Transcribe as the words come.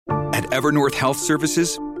Evernorth Health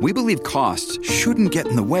Services, we believe costs shouldn't get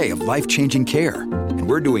in the way of life-changing care, and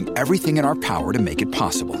we're doing everything in our power to make it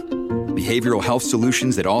possible. Behavioral health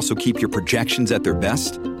solutions that also keep your projections at their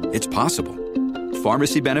best? It's possible.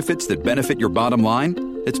 Pharmacy benefits that benefit your bottom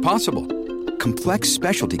line? It's possible. Complex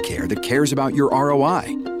specialty care that cares about your ROI?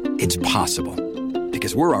 It's possible.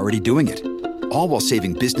 Because we're already doing it. All while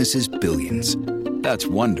saving businesses billions. That's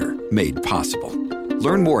Wonder made possible.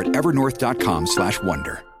 Learn more at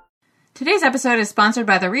evernorth.com/wonder. Today's episode is sponsored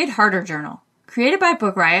by the Read Harder Journal. Created by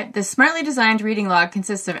Book Riot, this smartly designed reading log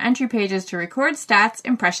consists of entry pages to record stats,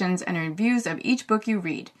 impressions, and reviews of each book you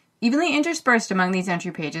read. Evenly interspersed among these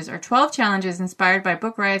entry pages are 12 challenges inspired by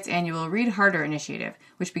Book Riot's annual Read Harder initiative,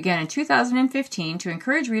 which began in 2015 to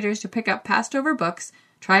encourage readers to pick up passed-over books,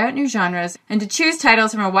 try out new genres, and to choose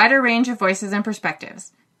titles from a wider range of voices and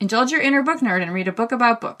perspectives. Indulge your inner book nerd and read a book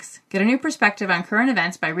about books. Get a new perspective on current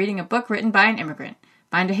events by reading a book written by an immigrant.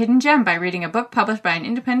 Find a hidden gem by reading a book published by an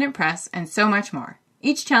independent press, and so much more.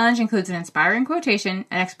 Each challenge includes an inspiring quotation,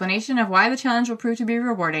 an explanation of why the challenge will prove to be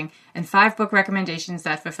rewarding, and 5 book recommendations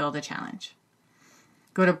that fulfill the challenge.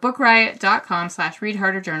 Go to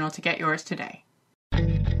bookriot.com/readharderjournal to get yours today.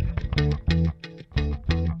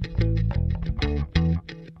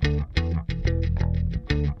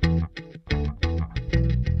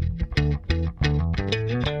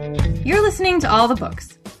 You're listening to All the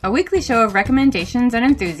Books, a weekly show of recommendations and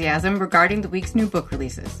enthusiasm regarding the week's new book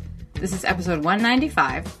releases. This is episode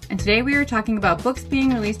 195, and today we are talking about books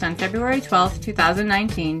being released on February 12th,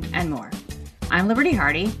 2019, and more. I'm Liberty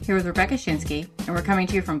Hardy, here with Rebecca Schinsky, and we're coming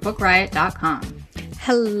to you from bookriot.com.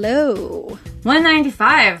 Hello.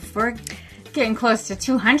 195. We're getting close to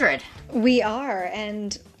 200. We are,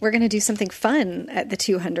 and we're going to do something fun at the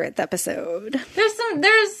 200th episode.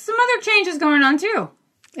 There's some other changes going on, too.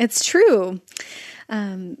 It's true.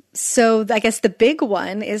 So I guess the big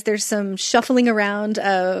one is there's some shuffling around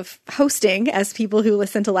of hosting, as people who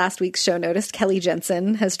listened to last week's show noticed. Kelly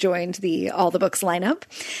Jensen has joined the All the Books lineup.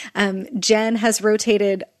 Jen has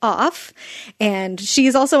rotated off, and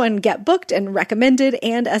she's also on Get Booked and Recommended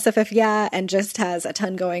and SFF Yeah, and just has a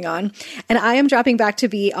ton going on. And I am dropping back to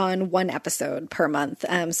be on 1 episode per month.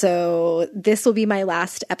 So this will be my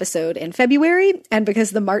last episode in February. And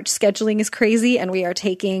because the March scheduling is crazy and we are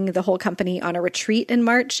taking the whole company on a retreat in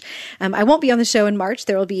March, I won't be on the show in March.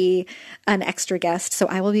 There will be an extra guest. So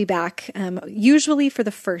I will be back usually for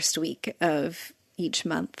the first week of each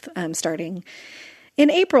month, starting in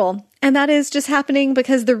April. And that is just happening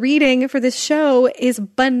because the reading for this show is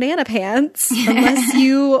banana pants, unless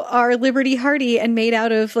you are Liberty Hardy and made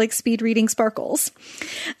out of like speed reading sparkles.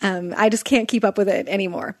 I just can't keep up with it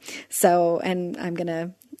anymore. So, and I'm going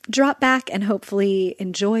to drop back and hopefully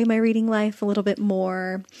enjoy my reading life a little bit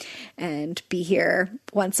more and be here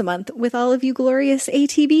once a month with all of you glorious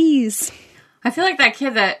ATBs. I feel like that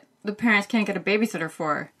kid that the parents can't get a babysitter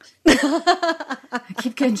for. I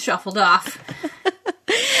keep getting shuffled off.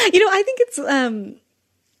 You know, I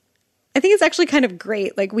think it's actually kind of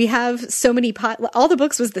great. Like, we have so many All the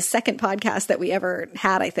Books was the second podcast that we ever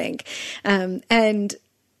had, I think. And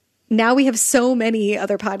now we have so many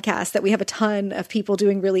other podcasts that we have a ton of people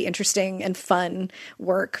doing really interesting and fun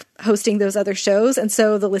work hosting those other shows. And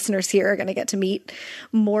so the listeners here are going to get to meet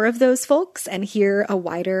more of those folks and hear a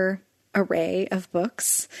wider array of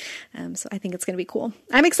books. So I think it's going to be cool.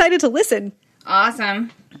 I'm excited to listen.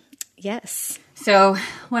 Awesome. Yes. So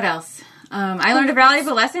what else? I learned a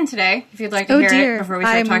valuable lesson today, if you'd like to hear it before we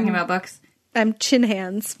start talking about books. I'm chin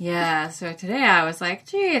hands. Yeah, so today I was like,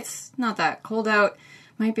 gee, it's not that cold out.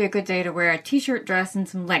 Might be a good day to wear a t-shirt dress and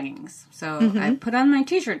some leggings. So I put on my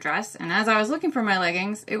t-shirt dress, and as I was looking for my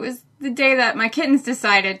leggings, it was the day that my kittens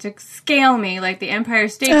decided to scale me like the Empire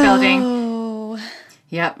State Building. Oh.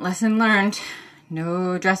 Yep, lesson learned.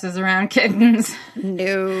 No dresses around kittens.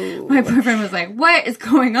 No. My boyfriend was like, what is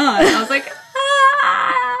going on? I was like,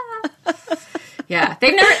 ah. Yeah,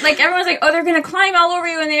 they've never, like, everyone's like, oh, they're going to climb all over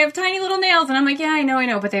you and they have tiny little nails. And I'm like, yeah, I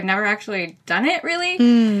know, but they've never actually done it, really.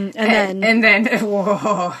 And then,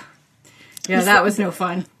 whoa. Yeah, that was no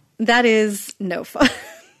fun. That is no fun.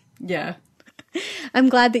 Yeah. I'm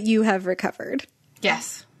glad that you have recovered.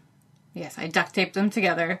 Yes, I duct taped them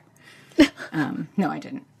together. No, I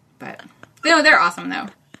didn't. But, no, they're awesome, though.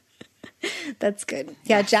 That's good.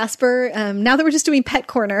 Yeah, Jasper, now that we're just doing Pet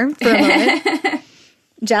Corner for a moment,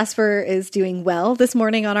 Jasper is doing well. This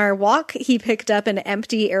morning on our walk, he picked up an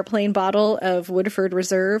empty airplane bottle of Woodford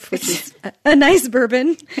Reserve, which is a nice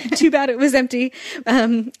bourbon. Too bad it was empty.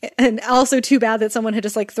 And also too bad that someone had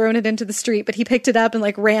just like thrown it into the street, but he picked it up and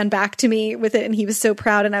like ran back to me with it. And he was so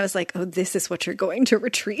proud. And I was like, oh, this is what you're going to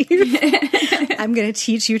retrieve. I'm going to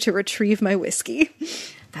teach you to retrieve my whiskey.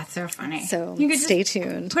 That's so funny. So you could stay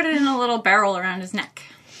tuned. Put it in a little barrel around his neck.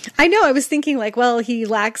 I know. I was thinking like, well, he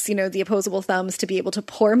lacks, the opposable thumbs to be able to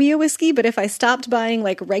pour me a whiskey. But if I stopped buying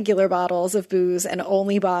like regular bottles of booze and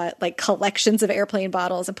only bought like collections of airplane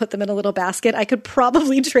bottles and put them in a little basket, I could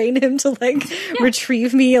probably train him to like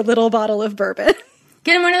retrieve me a little bottle of bourbon.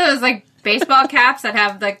 Get him one of those like baseball caps that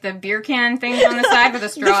have like the beer can things on the side with a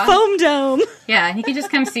straw. The foam dome. Yeah, and he can just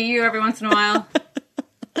come see you every once in a while.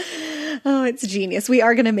 Oh, it's genius. We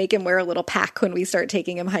are going to make him wear a little pack when we start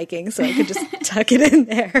taking him hiking, so I could just tuck it in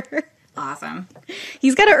there. Awesome.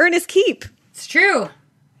 He's got to earn his keep. It's true.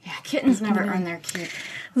 Yeah, kittens never earn their keep.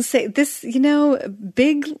 Let's say this,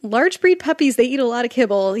 big, large breed puppies, they eat a lot of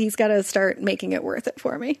kibble. He's got to start making it worth it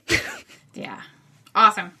for me. Yeah.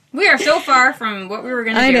 Awesome. We are so far from what we were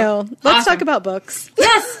going to do. I know. Let's talk about books.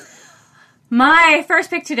 Yes! My first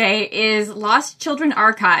pick today is Lost Children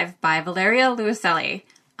Archive by Valeria Luiselli.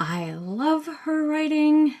 I love her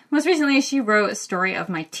writing. Most recently, she wrote A Story of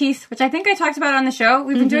My Teeth, which I think I talked about on the show.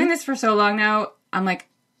 We've been doing this for so long now. I'm like,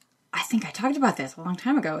 I think I talked about this a long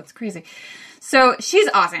time ago. It's crazy. So she's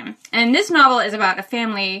awesome. And this novel is about a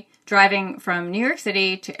family driving from New York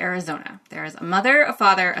City to Arizona. There's a mother, a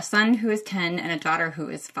father, a son who is 10, and a daughter who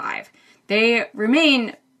is 5. They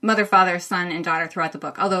remain mother, father, son, and daughter throughout the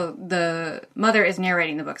book, although the mother is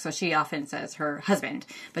narrating the book, so she often says her husband,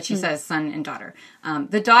 but she says son and daughter.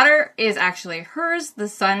 The daughter is actually hers. The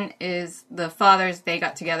son is the father's. They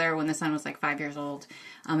got together when the son was like 5 years old,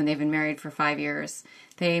 and they've been married for 5 years.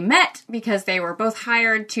 They met because they were both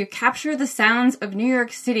hired to capture the sounds of New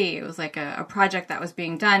York City. It was like a project that was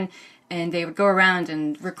being done, and they would go around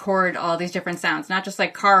and record all these different sounds, not just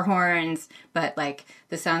like car horns, but like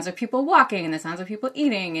the sounds of people walking and the sounds of people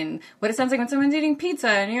eating and what it sounds like when someone's eating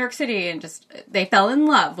pizza in New York City. And just, they fell in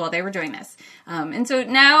love while they were doing this. And so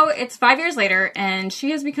now it's 5 years later, and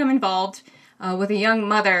she has become involved with a young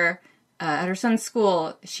mother at her son's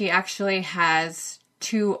school. She actually has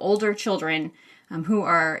 2 older children who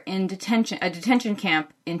are in a detention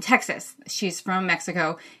camp in Texas. She's from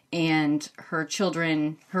Mexico, and her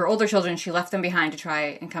older children, she left them behind to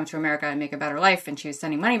try and come to America and make a better life, and she was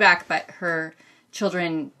sending money back, but her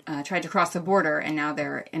children tried to cross the border, and now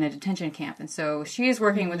they're in a detention camp. And so she is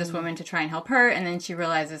working with this woman to try and help her, and then she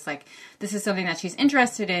realizes, like, this is something that she's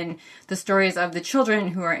interested in, the stories of the children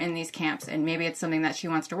who are in these camps, and maybe it's something that she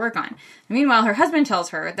wants to work on. And meanwhile, her husband tells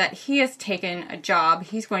her that he has taken a job.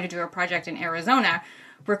 He's going to do a project in Arizona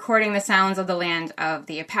recording the sounds of the land of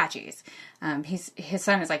the Apaches. His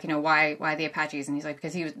son is like, why the Apaches? And he's like,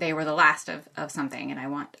 because they were the last of something, and I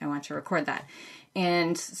want to record that.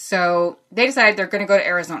 And so they decide they're going to go to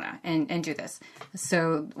Arizona and do this.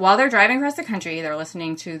 So while they're driving across the country, they're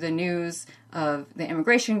listening to the news of the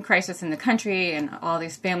immigration crisis in the country and all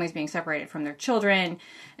these families being separated from their children.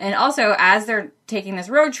 And also, as they're taking this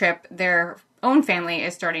road trip, their own family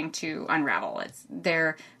is starting to unravel.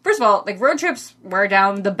 First of all, like, road trips wear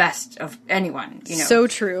down the best of anyone. So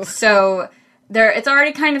true. So it's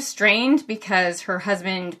already kind of strained because her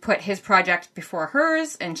husband put his project before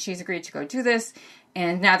hers, and she's agreed to go do this.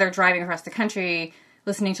 And now they're driving across the country,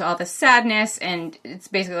 listening to all this sadness, and it's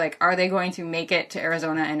basically like, are they going to make it to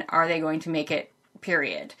Arizona, and are they going to make it,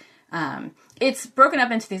 period? It's broken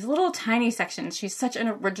up into these little tiny sections. She's such an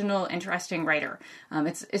original, interesting writer.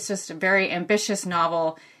 It's just a very ambitious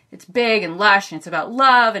novel. It's big and lush, and it's about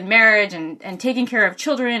love and marriage and taking care of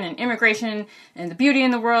children and immigration and the beauty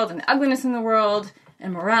in the world and the ugliness in the world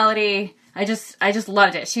and morality. I just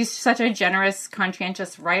loved it. She's such a generous,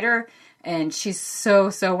 conscientious writer, and she's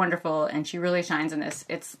so, so wonderful, and she really shines in this.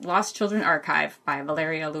 It's Lost Children Archive by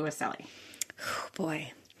Valeria Luiselli. Oh,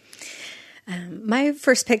 boy. My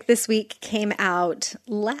first pick this week came out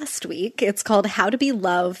last week. It's called How to Be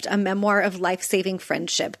Loved, a Memoir of Life-Saving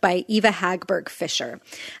Friendship by Eva Hagberg Fisher.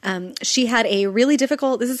 She had a really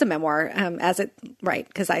difficult, this is a memoir, right,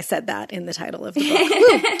 because I said that in the title of the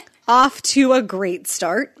book. Off to a great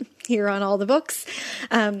start here on All the Books.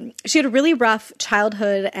 She had a really rough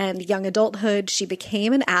childhood and young adulthood. She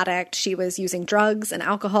became an addict. She was using drugs and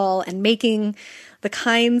alcohol and making the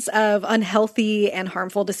kinds of unhealthy and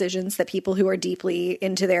harmful decisions that people who are deeply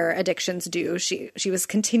into their addictions do. She was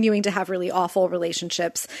continuing to have really awful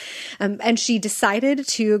relationships. And she decided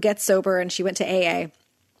to get sober, and she went to AA.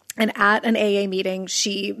 And at an AA meeting,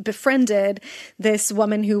 she befriended this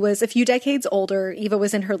woman who was a few decades older. Eva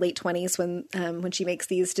was in her late 20s when she makes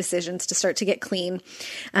these decisions to start to get clean.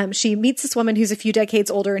 She meets this woman who's a few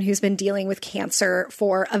decades older and who's been dealing with cancer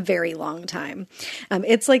for a very long time.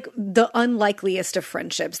 It's like the unlikeliest of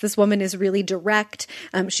friendships. This woman is really direct.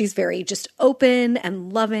 She's very just open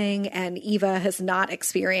and loving, and Eva has not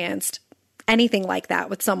experienced anything like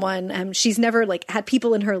that with someone. She's never like had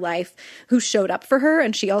people in her life who showed up for her,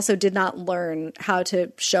 and she also did not learn how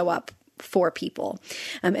to show up for people.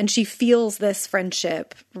 And she feels this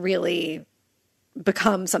friendship really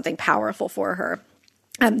become something powerful for her.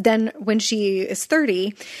 Then when she is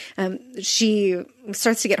 30, she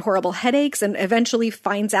starts to get horrible headaches and eventually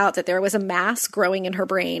finds out that there was a mass growing in her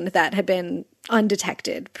brain that had been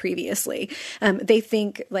undetected previously. They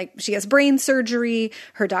think like she has brain surgery.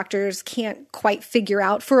 Her doctors can't quite figure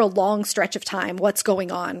out for a long stretch of time what's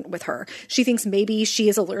going on with her. She thinks maybe she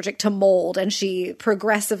is allergic to mold, and she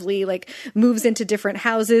progressively like moves into different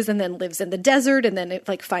houses and then lives in the desert, and then it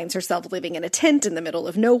like finds herself living in a tent in the middle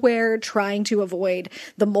of nowhere, trying to avoid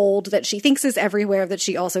the mold that she thinks is everywhere, that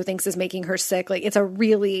she also thinks is making her sick. Like, it's a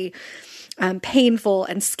really painful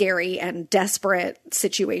and scary and desperate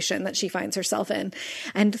situation that she finds herself in.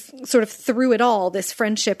 And sort of through it all, this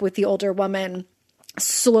friendship with the older woman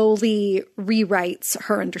slowly rewrites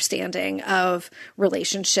her understanding of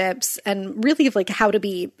relationships and really of like how to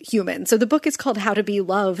be human. So the book is called How to Be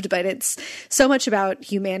Loved, but it's so much about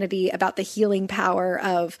humanity, about the healing power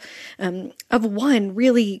of one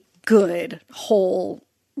really good whole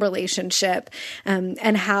relationship,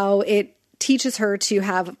 and how it teaches her to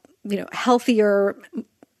have, healthier,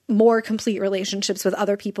 more complete relationships with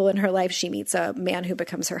other people in her life. She meets a man who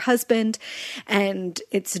becomes her husband, and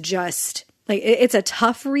it's just like, it's a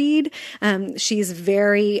tough read. She's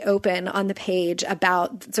very open on the page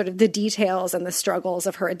about sort of the details and the struggles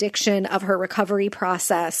of her addiction, of her recovery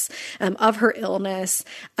process, of her illness,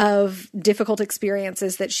 of difficult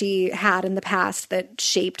experiences that she had in the past that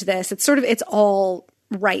shaped this. It's all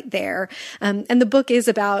right there. And the book is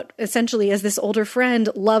about, essentially, as this older friend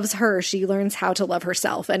loves her, she learns how to love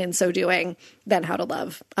herself, and in so doing, then how to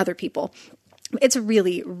love other people. It's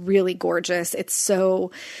really, really gorgeous. It's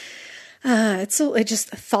just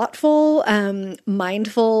thoughtful,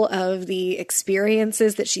 mindful of the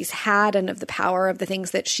experiences that she's had and of the power of the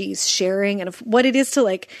things that she's sharing and of what it is to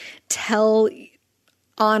like tell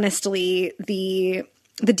honestly the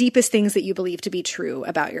deepest things that you believe to be true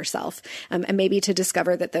about yourself, and maybe to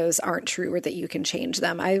discover that those aren't true or that you can change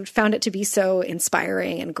them. I found it to be so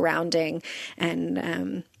inspiring and grounding,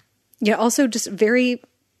 and also just very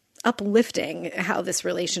uplifting how this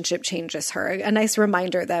relationship changes her. A nice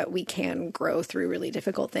reminder that we can grow through really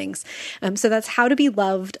difficult things. So that's How to Be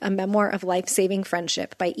Loved, a memoir of life-saving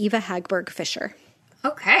friendship by Eva Hagberg Fisher.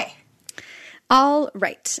 Okay. All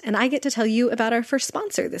right. And I get to tell you about our first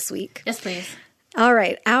sponsor this week. Yes, please. All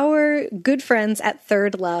right. Our good friends at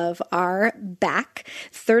Third Love are back.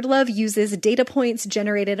 Third Love uses data points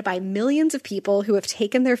generated by millions of people who have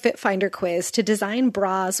taken their Fit Finder quiz to design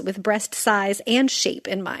bras with breast size and shape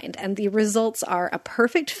in mind. And the results are a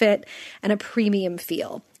perfect fit and a premium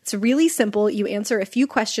feel. It's really simple. You answer a few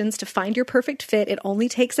questions to find your perfect fit. It only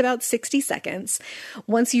takes about 60 seconds.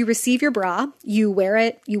 Once you receive your bra, you wear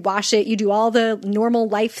it, you wash it, you do all the normal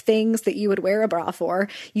life things that you would wear a bra for.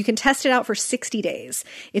 You can test it out for 60 days.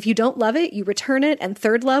 If you don't love it, you return it, and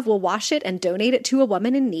Third Love will wash it and donate it to a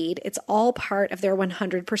woman in need. It's all part of their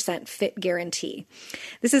 100% fit guarantee.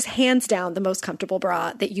 This is hands down the most comfortable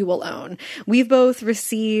bra that you will own. We've both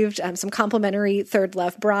received some complimentary Third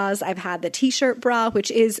Love bras. I've had the t-shirt bra, which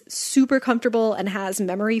is super comfortable and has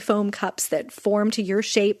memory foam cups that form to your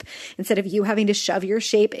shape instead of you having to shove your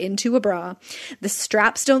shape into a bra. The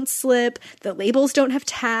straps don't slip, the labels don't have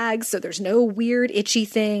tags, so there's no weird itchy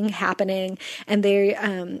thing happening. And they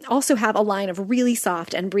also have a line of really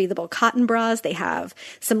soft and breathable cotton bras. They have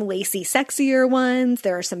some lacy, sexier ones.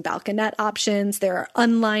 There are some balconette options. There are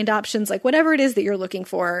unlined options, like whatever it is that you're looking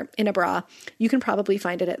for in a bra, you can probably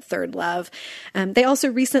find it at Third Love. They also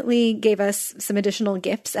recently gave us some additional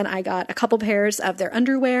gifts, and I got a couple pairs of their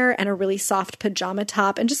underwear and a really soft pajama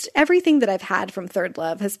top, and just everything that I've had from Third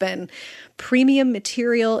Love has been premium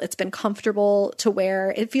material. It's been comfortable to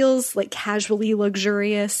wear. It feels like casually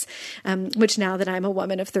luxurious, which now that I'm a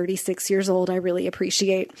woman of 36 years old, I really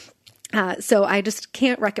appreciate. So I just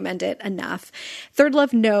can't recommend it enough. Third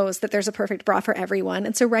Love knows that there's a perfect bra for everyone,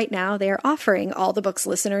 and so right now they are offering all the Books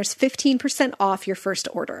listeners 15% off your first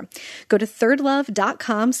order. Go to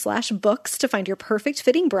thirdlove.com/books to find your perfect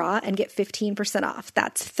fitting bra and get 15% off.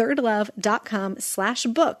 That's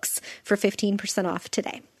thirdlove.com/books for 15% off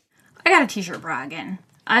today. I got a t-shirt bra again.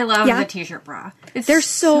 I love the t-shirt bra. They're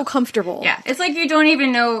so comfortable. Yeah, it's like you don't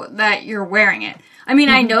even know that you're wearing it. I mean,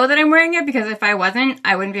 I know that I'm wearing it because if I wasn't,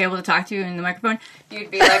 I wouldn't be able to talk to you in the microphone.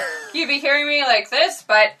 You'd be like, you'd be hearing me like this,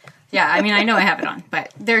 but yeah, I mean, I know I have it on,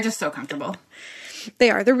 but they're just so comfortable. They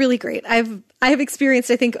are. They're really great. I have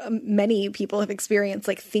experienced, I think many people have experienced,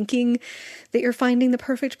 like thinking that you're finding the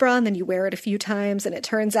perfect bra and then you wear it a few times and it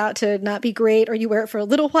turns out to not be great, or you wear it for a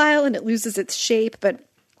little while and it loses its shape. But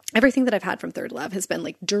everything that I've had from Third Love has been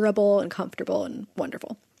like durable and comfortable and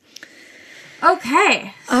wonderful.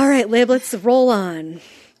 Okay. All right, Lib, let's roll on.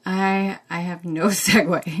 I have no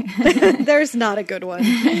segue. There's not a good one.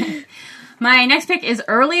 My next pick is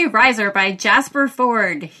Early Riser by Jasper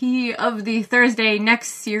Fforde. He of the Thursday Next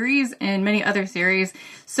series and many other series.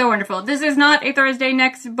 So wonderful. This is not a Thursday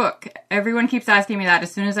Next book. Everyone keeps asking me that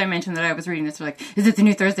as soon as I mention that I was reading this. They're like, is it the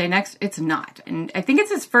new Thursday Next? It's not. And I think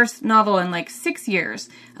it's his first novel in like 6 years.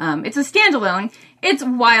 It's a standalone. It's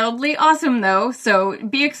wildly awesome though, so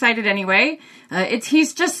be excited anyway.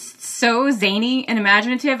 He's just so zany and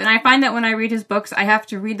imaginative, and I find that when I read his books, I have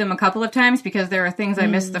to read them a couple of times because there are things I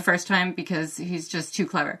missed the first time because he's just too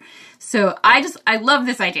clever. So I love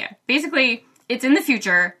this idea. Basically, it's in the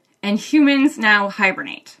future, and humans now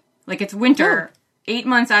hibernate. Like, it's winter, 8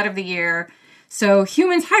 months out of the year, so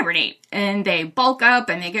humans hibernate, and they bulk up,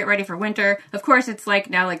 and they get ready for winter. Of course, it's like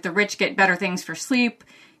now, like, the rich get better things for sleep,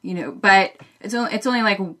 you know, but it's only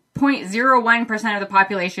like 0.01% of the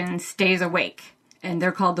population stays awake. And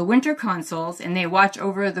they're called the winter consuls, and they watch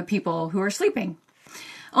over the people who are sleeping.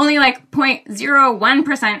 Only like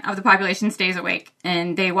 0.01% of the population stays awake,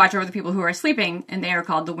 and they watch over the people who are sleeping, and they are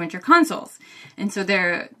called the winter consuls. And so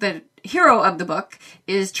the hero of the book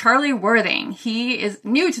is Charlie Worthing. He is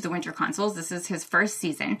new to the winter consuls. This is his first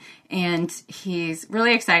season, and he's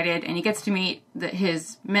really excited, and he gets to meet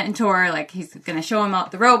his mentor. Like, he's going to show him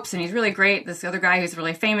out the ropes, and he's really great. This other guy who's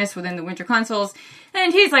really famous within the winter consuls,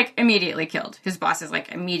 and he's like immediately killed. His boss is like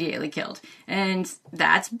immediately killed, and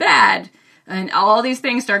that's bad. And all these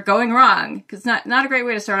things start going wrong, because not a great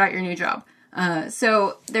way to start out your new job.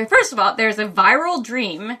 So first of all, there's a viral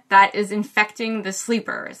dream that is infecting the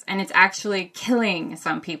sleepers, and it's actually killing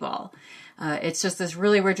some people. It's just this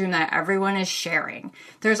really weird dream that everyone is sharing.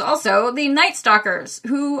 There's also the Night Stalkers,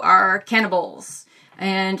 who are cannibals.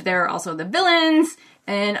 And there are also the villains,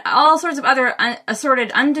 and all sorts of other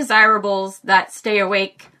assorted undesirables that stay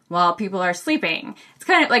awake while people are sleeping. It's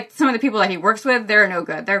kind of like some of the people that he works with, they're no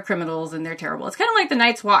good. They're criminals and they're terrible. It's kind of like the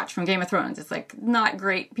Night's Watch from Game of Thrones. It's like not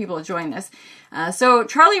great people to join this. So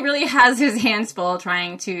Charlie really has his hands full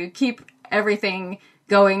trying to keep everything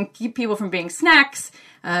going, keep people from being snacks.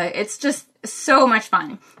 It's just so much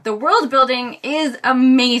fun. The world building is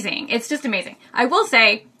amazing. It's just amazing. I will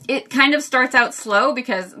say it kind of starts out slow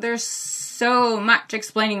because there's so much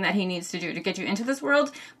explaining that he needs to do to get you into this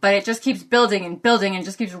world, but it just keeps building and building and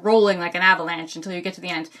just keeps rolling like an avalanche until you get to the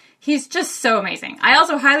end. He's just so amazing. I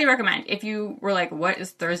also highly recommend, if you were like, what is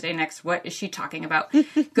Thursday Next? What is she talking about?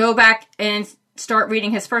 Go back and start reading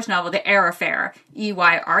his first novel, The Eyre Affair,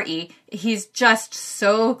 Eyre. He's just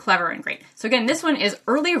so clever and great. So again, this one is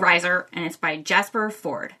Early Riser, and it's by Jasper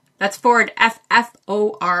Fforde. That's Forde, F-F-O-R-D-E.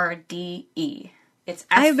 It's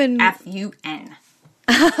F-F-U-N.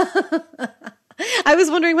 I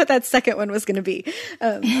was wondering what that second one was going to be.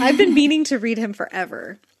 I've been meaning to read him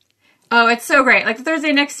forever. Oh, it's so great. Like, the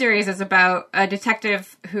Thursday Next series is about a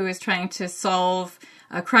detective who is trying to solve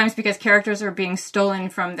crimes because characters are being stolen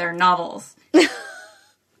from their novels.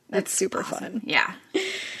 That's super awesome. fun. Yeah.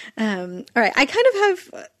 All right. I kind of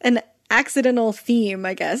have an accidental theme,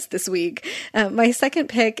 I guess, this week. My second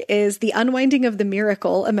pick is The Unwinding of the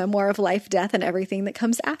Miracle, a memoir of life, death, and everything that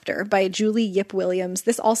comes after by Julie Yip Williams.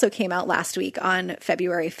 This also came out last week on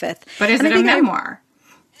February 5th. But is it a memoir?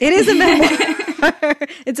 It is a memoir.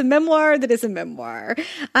 It's a memoir that is a memoir.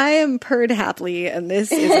 I am purred happily, and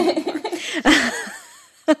this is a memoir.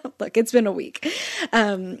 Look, it's been a week.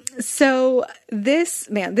 So this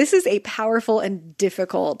is a powerful and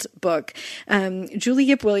difficult book. Julie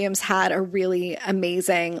Yip Williams had a really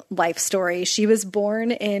amazing life story. She was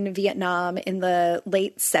born in Vietnam in the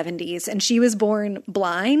late 70s, and she was born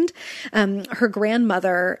blind. Her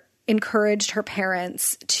grandmother encouraged her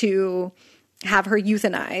parents to have her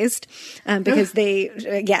euthanized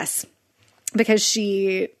because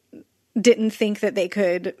she didn't think that they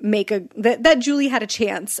could make that Julie had a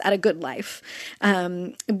chance at a good life,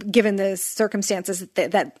 given the circumstances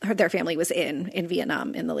that their family was in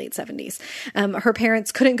Vietnam in the late 70s. Her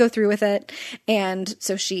parents couldn't go through with it, and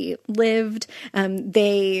so she lived.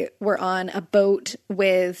 They were on a boat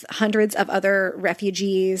with hundreds of other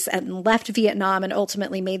refugees and left Vietnam and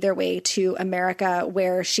ultimately made their way to America,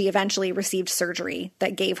 where she eventually received surgery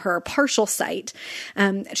that gave her partial sight.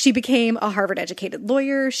 She became a Harvard-educated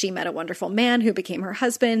lawyer. She met a wonderful man who became her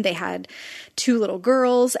husband. They had 2 little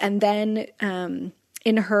girls. And then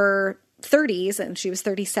in her 30s, and she was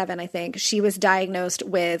 37, I think, she was diagnosed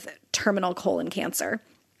with terminal colon cancer.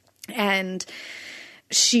 And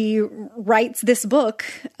she writes this book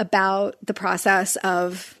about the process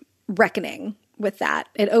of reckoning with that.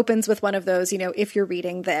 It opens with one of those, if you're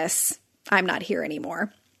reading this, I'm not here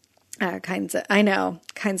anymore, kinds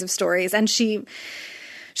of stories. And she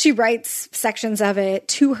writes sections of it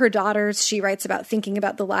to her daughters. She writes about thinking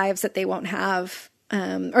about the lives that they won't have,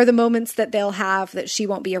 or the moments that they'll have that she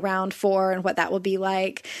won't be around for and what that will be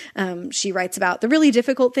like. She writes about the really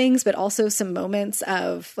difficult things, but also some moments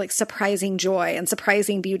of like surprising joy and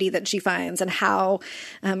surprising beauty that she finds, and how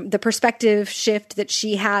the perspective shift that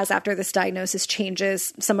she has after this diagnosis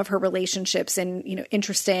changes some of her relationships in,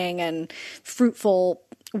 interesting and fruitful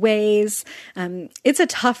ways. It's a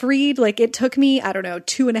tough read. Like, it took me,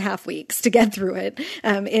 2.5 weeks to get through it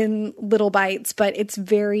in little bites, but it's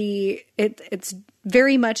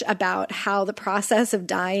very much about how the process of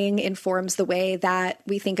dying informs the way that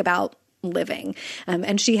we think about living.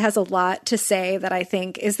 And she has a lot to say that I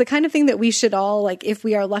think is the kind of thing that we should all, like, if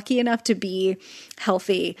we are lucky enough to be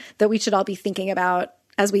healthy, that we should all be thinking about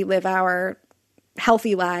as we live our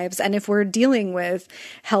healthy lives. And if we're dealing with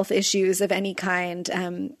health issues of any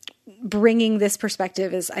kind, bringing this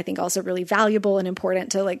perspective is, I think, also really valuable and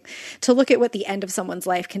important to look at what the end of someone's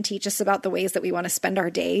life can teach us about the ways that we want to spend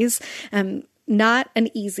our days. Not an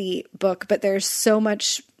easy book, but there's so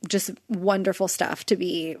much just wonderful stuff to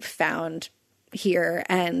be found here.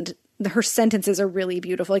 And her sentences are really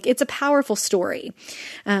beautiful. Like, it's a powerful story.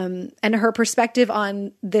 And her perspective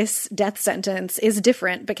on this death sentence is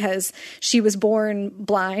different because she was born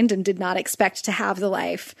blind and did not expect to have the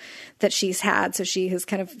life that she's had. So she has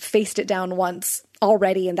kind of faced it down once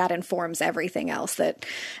already, and that informs everything else that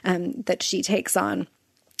she takes on.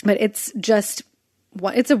 But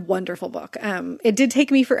it's a wonderful book. It did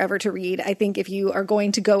take me forever to read. I think if you are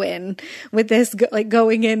going to go in with this,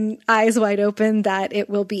 going in eyes wide open, that it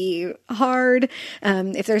will be hard.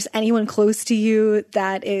 If there's anyone close to you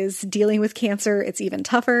that is dealing with cancer, it's even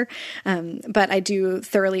tougher. But I do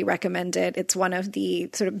thoroughly recommend it. It's one of the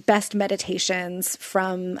sort of best meditations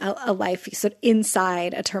from a life sort of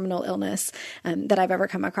inside a terminal illness that I've ever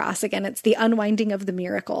come across. Again, it's The Unwinding of the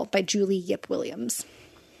Miracle by Julie Yip Williams.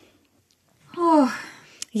 Oh.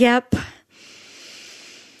 Yep.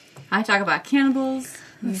 I talk about cannibals.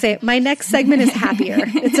 Say, my next segment is happier.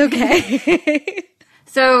 It's okay.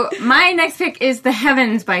 So my next pick is The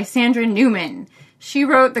Heavens by Sandra Newman. She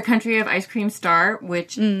wrote The Country of Ice Cream Star,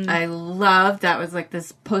 which I loved. That was like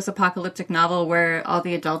this post-apocalyptic novel where all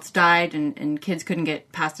the adults died and kids couldn't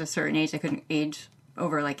get past a certain age. They couldn't age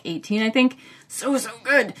over like 18, I think. So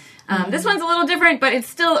good. This one's a little different, but it's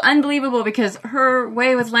still unbelievable because her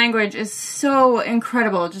way with language is so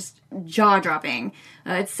incredible, just jaw-dropping.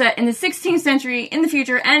 It's set in the 16th century, in the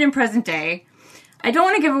future, and in present day. I don't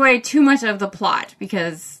want to give away too much of the plot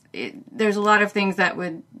because there's a lot of things that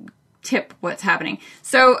would tip what's happening.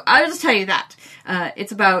 So I'll just tell you that.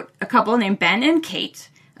 It's about a couple named Ben and Kate.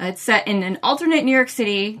 It's set in an alternate New York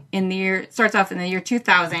City starts off in the year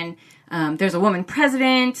 2000. There's a woman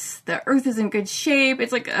president. The Earth is in good shape.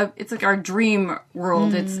 It's like our dream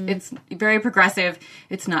world. It's very progressive.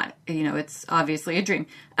 It's not, it's obviously a dream.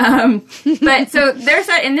 But so they're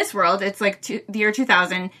set in this world. It's like the year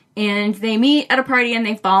 2000, and they meet at a party and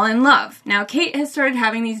they fall in love. Now, Kate has started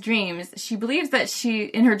having these dreams. She believes that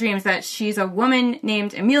in her dreams that she's a woman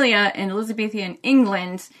named Amelia in Elizabethan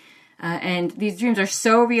England, and these dreams are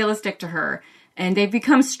so realistic to her. And they've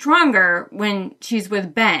become stronger when she's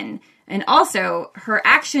with Ben. And also, her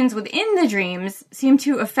actions within the dreams seem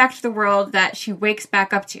to affect the world that she wakes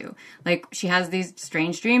back up to. Like, she has these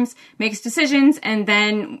strange dreams, makes decisions, and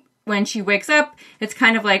then when she wakes up, it's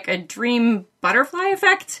kind of like a dream butterfly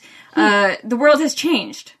effect. The world has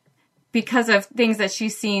changed because of things that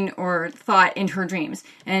she's seen or thought in her dreams.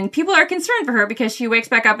 And people are concerned for her because she wakes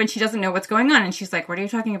back up and she doesn't know what's going on. And she's like, what are you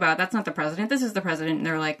talking about? That's not the president. This is the president. And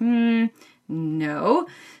they're like, no.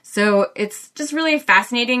 So it's just really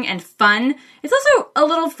fascinating and fun. It's also a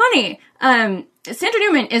little funny. Sandra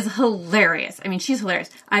Newman is hilarious. I mean, she's hilarious.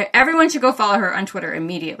 Everyone should go follow her on Twitter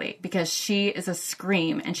immediately because she is a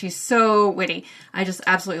scream and she's so witty. I just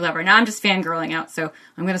absolutely love her. Now I'm just fangirling out, so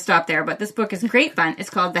I'm going to stop there. But this book is great fun. It's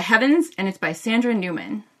called The Heavens, and it's by Sandra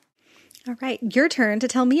Newman. All right. Your turn to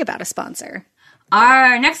tell me about a sponsor.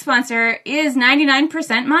 Our next sponsor is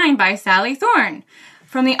 99% Mine by Sally Thorne.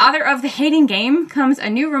 From the author of The Hating Game comes a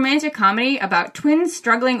new romantic comedy about twins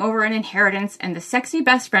struggling over an inheritance and the sexy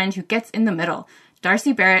best friend who gets in the middle.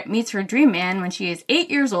 Darcy Barrett meets her dream man when she is 8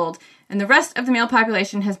 years old, and the rest of the male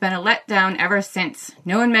population has been a letdown ever since.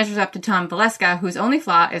 No one measures up to Tom Valeska, whose only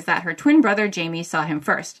flaw is that her twin brother Jamie saw him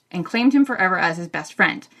first, and claimed him forever as his best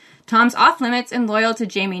friend. Tom's off-limits and loyal to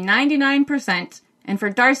Jamie 99%, and for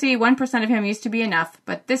Darcy, 1% of him used to be enough,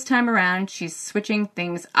 but this time around, she's switching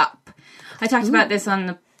things up. I talked about this on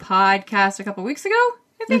the podcast a couple weeks ago,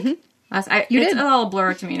 I think. It's a little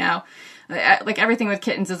blur to me now. Like, everything with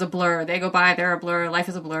kittens is a blur. They go by, they're a blur. Life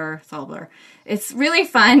is a blur. It's all a blur. It's really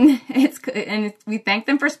fun. We thank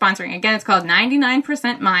them for sponsoring. Again, it's called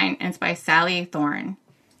 99% Mine, and it's by Sally Thorne.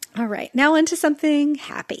 All right, now into something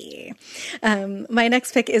happy. My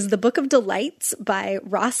next pick is The Book of Delights by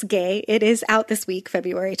Ross Gay. It is out this week,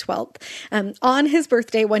 February 12th. On his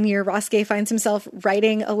birthday one year, Ross Gay finds himself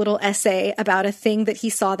writing a little essay about a thing that he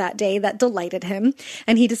saw that day that delighted him.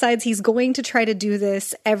 And he decides he's going to try to do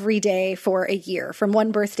this every day for a year, from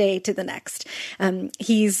one birthday to the next.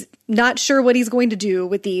 He's not sure what he's going to do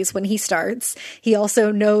with these when he starts. He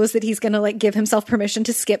also knows that he's going to give himself permission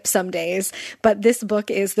to skip some days. But this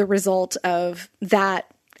book is the result of that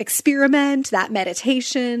experiment, that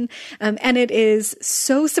meditation, and it is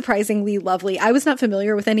so surprisingly lovely. I was not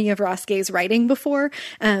familiar with any of Ross Gay's writing before,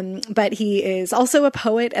 but he is also a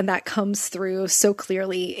poet, and that comes through so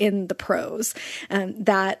clearly in the prose.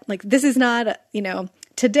 This is not,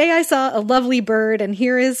 today I saw a lovely bird, and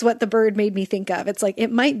here is what the bird made me think of. It's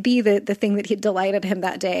it might be the thing that delighted him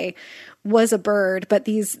that day was a bird, but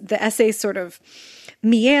the essays sort of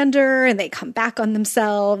meander and they come back on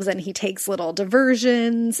themselves, and he takes little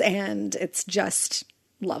diversions, and it's just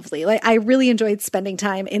lovely. I really enjoyed spending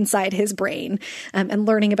time inside his brain and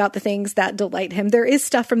learning about the things that delight him. There is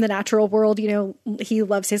stuff from the natural world. He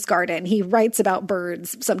loves his garden. He writes about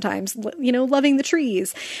birds sometimes, loving the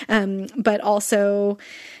trees, but also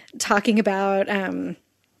talking about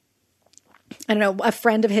a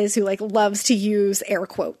friend of his who loves to use air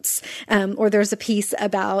quotes. Or there's a piece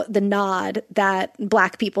about the nod that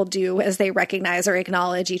Black people do as they recognize or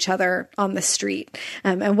acknowledge each other on the street,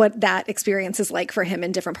 and what that experience is like for him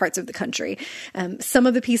in different parts of the country. Some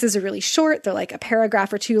of the pieces are really short. They're a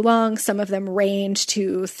paragraph or two long. Some of them range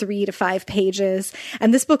to 3 to 5 pages.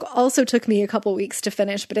 And this book also took me a couple weeks to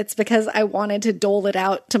finish, but it's because I wanted to dole it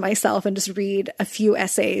out to myself and just read a few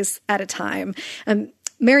essays at a time.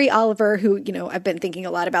 Mary Oliver, who, I've been thinking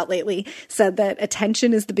a lot about lately, said that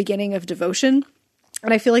attention is the beginning of devotion.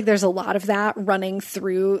 And I feel like there's a lot of that running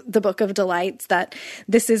through the Book of Delights, that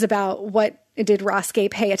this is about what did Ross Gay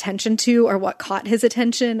pay attention to, or what caught his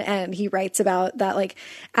attention. And he writes about that,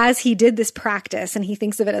 as he did this practice, and he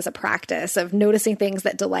thinks of it as a practice of noticing things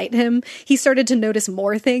that delight him, he started to notice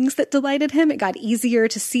more things that delighted him. It got easier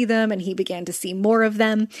to see them, and he began to see more of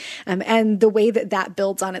them. And the way that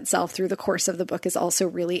builds on itself through the course of the book is also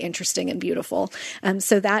really interesting and beautiful.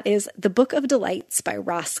 So that is The Book of Delights by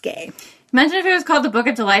Ross Gay. Imagine if it was called The Book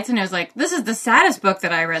of Delights and it was this is the saddest book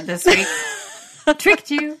that I read this week.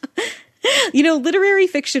 Tricked you. Literary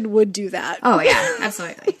fiction would do that. Oh, yeah,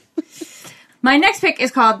 absolutely. My next pick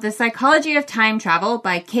is called The Psychology of Time Travel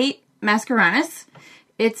by Kate Mascarenhas.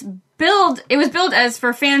 It was billed as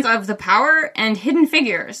for fans of The Power and Hidden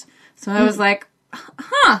Figures. So I was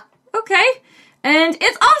okay. And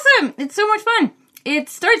it's awesome. It's so much fun. It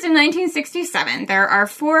starts in 1967. There are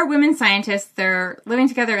 4 women scientists. They're living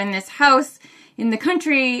together in this house in the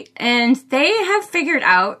country, and they have figured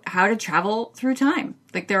out how to travel through time.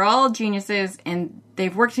 They're all geniuses, and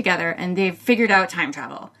they've worked together, and they've figured out time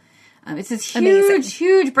travel. It's this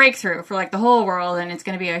huge breakthrough for the whole world, and it's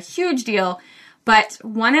going to be a huge deal. But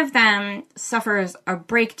one of them suffers a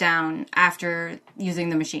breakdown after using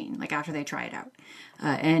the machine, after they try it out.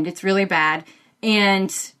 And it's really bad.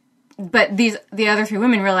 But the other 3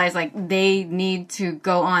 women realize, they need to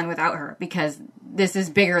go on without her because this is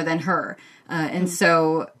bigger than her. And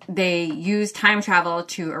so they use time travel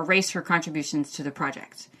to erase her contributions to the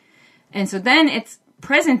project. And so then it's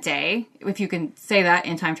present day, if you can say that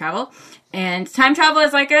in time travel. And time travel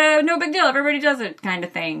is a no big deal, everybody does it kind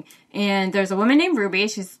of thing. And there's a woman named Ruby,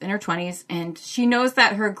 she's in her 20s, and she knows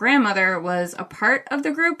that her grandmother was a part of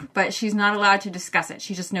the group, but she's not allowed to discuss it.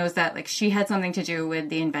 She just knows that she had something to do with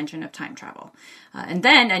the invention of time travel. And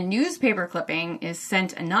then a newspaper clipping is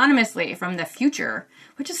sent anonymously from the future,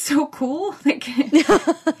 which is so cool.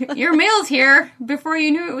 Your mail's here before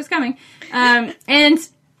you knew it was coming. And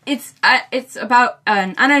it's about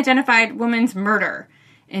an unidentified woman's murder.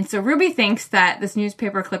 And so Ruby thinks that this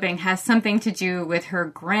newspaper clipping has something to do with her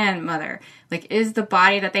grandmother. Is the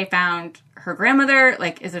body that they found her grandmother?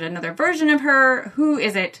 Is it another version of her? Who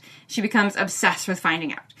is it? She becomes obsessed with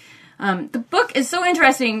finding out. The book is so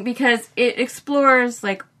interesting because it explores,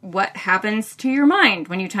 like, what happens to your mind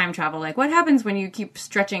when you time travel. Like, what happens when you keep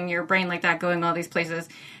stretching your brain like that, going all these places?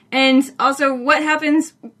 And also, what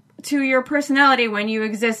happens to your personality when you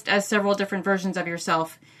exist as several different versions of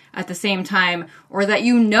yourself at the same time, or that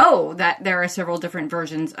you know that there are several different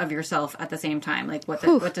versions of yourself at the same time? Like,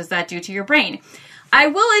 what does that do to your brain? I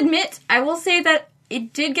will say that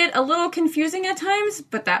it did get a little confusing at times,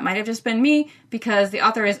 but that might have just been me, because the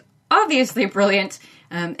author is obviously brilliant,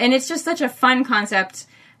 and it's just such a fun concept.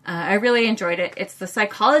 I really enjoyed it. It's The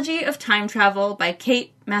Psychology of Time Travel by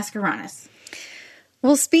Kate Mascarenhas.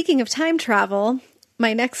 Well, speaking of time travel,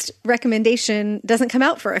 my next recommendation doesn't come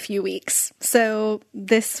out for a few weeks. So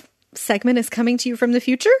this segment is coming to you from the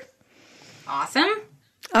future. Awesome.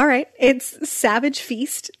 All right. It's Savage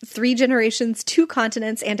Feast, 3 Generations, 2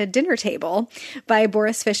 Continents, and a Dinner Table by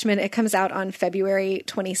Boris Fishman. It comes out on February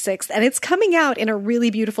 26th, and it's coming out in a really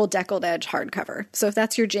beautiful deckled edge hardcover. So if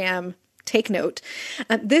that's your jam, take note.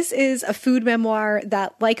 This is a food memoir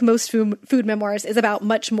that, like most food memoirs, is about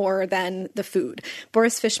much more than the food.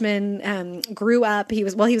 Boris Fishman grew up, he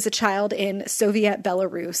was a a child in Soviet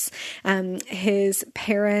Belarus. His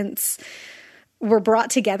parents were brought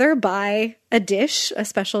together by a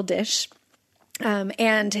special dish.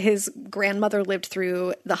 And his grandmother lived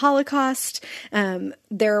through the Holocaust.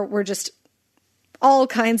 There were just all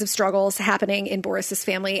kinds of struggles happening in Boris's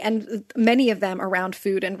family, and many of them around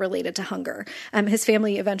food and related to hunger. His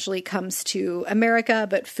family eventually comes to America,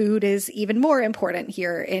 but food is even more important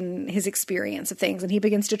here in his experience of things. And he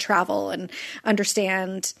begins to travel and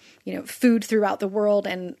understand, food throughout the world,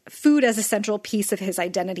 and food as a central piece of his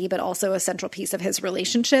identity, but also a central piece of his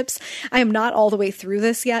relationships. I am not all the way through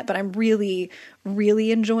this yet, but I'm really,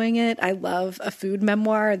 really enjoying it. I love a food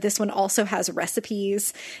memoir. This one also has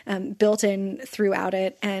recipes built in throughout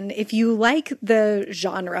it. And if you like the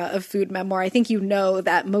genre of food memoir, I think you know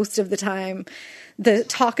that most of the time the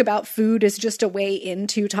talk about food is just a way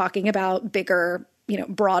into talking about bigger,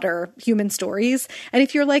 broader human stories. And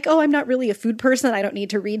if you're like, oh, I'm not really a food person, I don't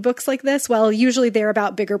need to read books like this, well, usually they're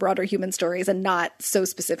about bigger, broader human stories and not so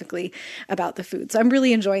specifically about the food. So I'm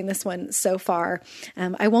really enjoying this one so far.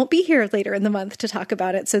 I won't be here later in the month to talk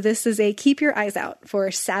about it. So this is a keep your eyes out for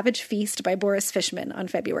Savage Feast by Boris Fishman on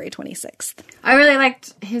February 26th. I really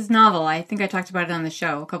liked his novel. I think I talked about it on the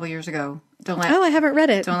show a couple years ago. I haven't read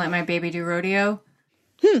it. Don't Let My Baby Do Rodeo.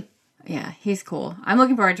 Yeah, he's cool. I'm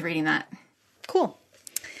looking forward to reading that. Cool.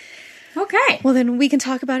 Okay. Well, then we can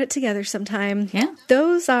talk about it together sometime. Yeah.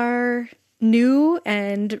 Those are new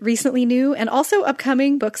and recently new and also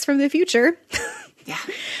upcoming books from the future.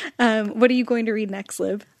 Yeah. What are you going to read next,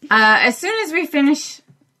 Liv? As soon as we finish...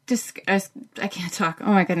 I can't talk.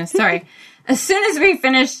 Oh my goodness. Sorry. As soon as we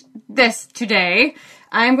finish this today,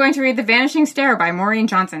 I'm going to read The Vanishing Stair by Maureen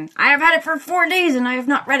Johnson. I have had it for 4 days and I have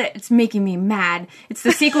not read it. It's making me mad. It's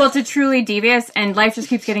the sequel to Truly Devious, and life just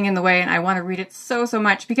keeps getting in the way, and I want to read it so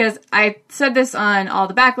much because I said this on All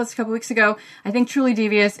the Backlist a couple weeks ago. I think Truly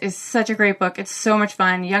Devious is such a great book. It's so much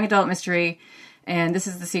fun. Young adult mystery. And this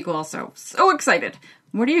is the sequel, so excited.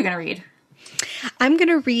 What are you going to read? I'm going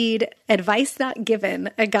to read Advice Not Given,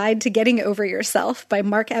 A Guide to Getting Over Yourself by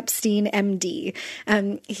Mark Epstein, MD.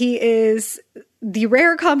 He is the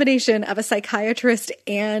rare combination of a psychiatrist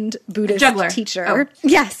and Buddhist teacher. Oh.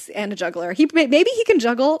 Yes, and a juggler. Maybe he can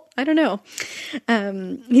juggle. I don't know.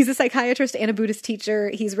 He's a psychiatrist and a Buddhist teacher.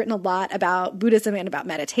 He's written a lot about Buddhism and about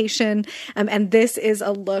meditation. And this is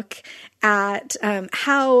a look at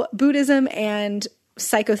how Buddhism and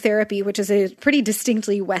psychotherapy, which is a pretty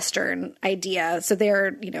distinctly Western idea. So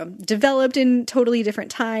they're, developed in totally different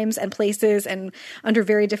times and places and under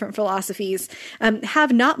very different philosophies,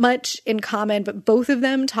 have not much in common, but both of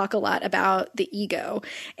them talk a lot about the ego.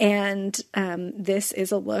 And this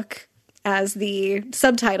is a look, as the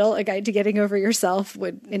subtitle, A Guide to Getting Over Yourself,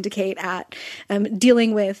 would indicate, at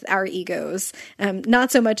dealing with our egos.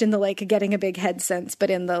 Not so much in the getting a big head sense, but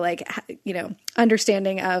in the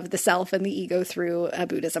understanding of the self and the ego through a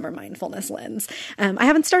Buddhism or mindfulness lens. I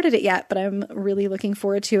haven't started it yet, but I'm really looking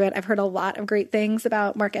forward to it. I've heard a lot of great things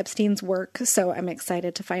about Mark Epstein's work, so I'm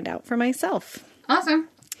excited to find out for myself. Awesome.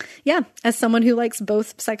 Yeah, as someone who likes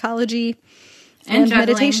both psychology and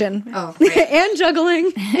meditation. Oh, right. And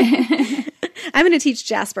juggling. I'm going to teach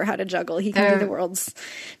Jasper how to juggle. He can be the world's,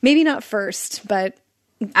 maybe not first, but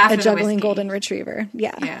after a juggling golden retriever.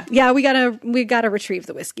 Yeah. We gotta retrieve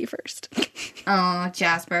the whiskey first. Oh,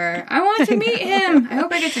 Jasper. I want to meet him. I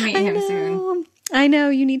hope I get to meet him soon. I know.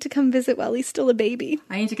 You need to come visit while he's still a baby.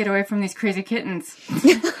 I need to get away from these crazy kittens.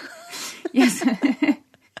 Yes.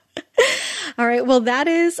 All right. Well, that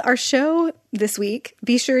is our show. this week.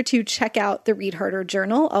 Be sure to check out the Read Harder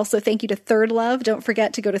Journal. Also, thank you to Third Love. Don't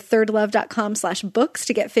forget to go to thirdlove.com/books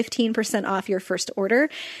to get 15% off your first order,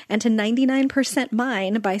 and to 99%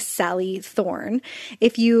 Mine by Sally Thorne.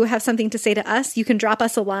 If you have something to say to us, you can drop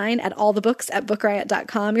us a line at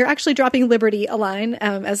allthebooks@bookriot.com. You're actually dropping Liberty a line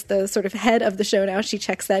as the sort of head of the show now. She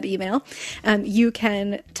checks that email. You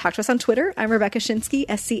can talk to us on Twitter. I'm Rebecca Schinsky,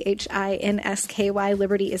 SCHINSKY.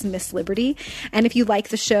 Liberty is Miss Liberty. And if you like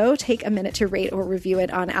the show, take a minute to rate or review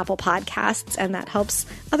it on Apple Podcasts, and that helps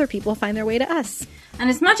other people find their way to us. And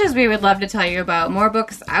as much as we would love to tell you about more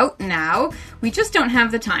books out now, we just don't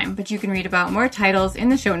have the time, but you can read about more titles in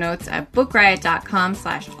the show notes at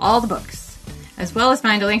bookriot.com/allthebooks, as well as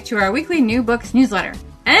find a link to our weekly new books newsletter.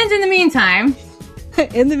 And in the meantime,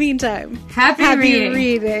 happy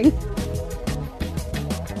reading.